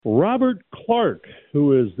Robert Clark,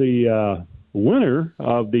 who is the winner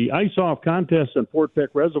of the ice-off contest in Fort Peck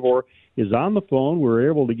Reservoir, is on the phone. We were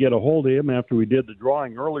able to get a hold of him after we did the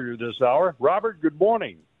drawing earlier this hour. Robert, good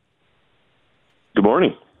morning. Good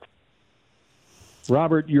morning.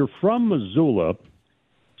 Robert, you're from Missoula,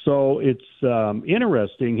 so it's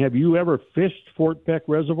interesting. Have you ever fished Fort Peck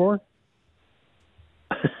Reservoir?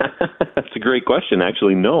 That's a great question.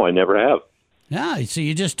 Actually, no, I never have. Yeah, so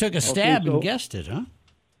you just took a stab and guessed it, huh?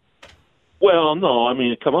 Well, no, I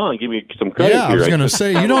mean, come on, give me some credit here. Yeah, I was going to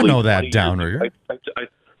say, you don't know that, Downrigger.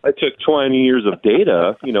 I took 20 years of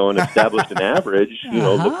data, and established an average,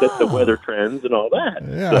 looked at the weather trends and all that.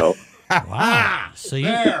 Yeah. So. Wow. So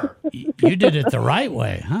you did it the right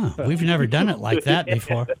way, huh? We've never done it like that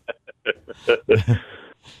before.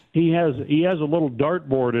 He has a little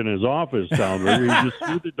dartboard in his office down there. He just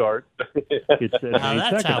threw the dart. It's that's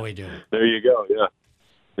seconds. how we do it. There you go.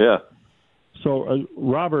 Yeah. So,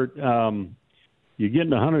 Robert, you're getting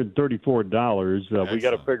 $134. We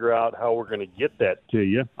got to figure out how we're going to get that to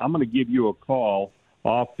you. I'm going to give you a call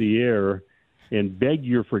off the air and beg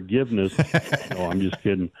your forgiveness. No, I'm just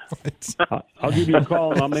kidding. I'll give you a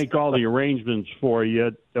call, and I'll make all the arrangements for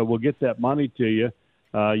you. We'll get that money to you.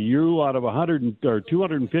 You out of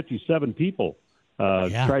 257 people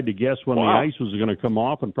tried to guess when the ice was going to come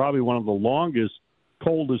off, and probably one of the longest,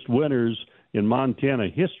 coldest winters in Montana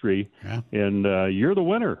history. Yeah. And you're the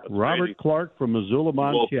winner. That's Robert crazy. Clark from Missoula,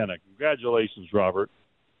 Montana. Congratulations, Robert.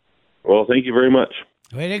 Well, thank you very much.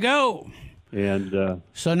 Way to go. And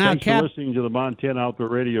So now, thanks for listening to the Montana Outdoor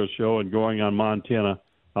Radio Show and going on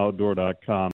MontanaOutdoor.com.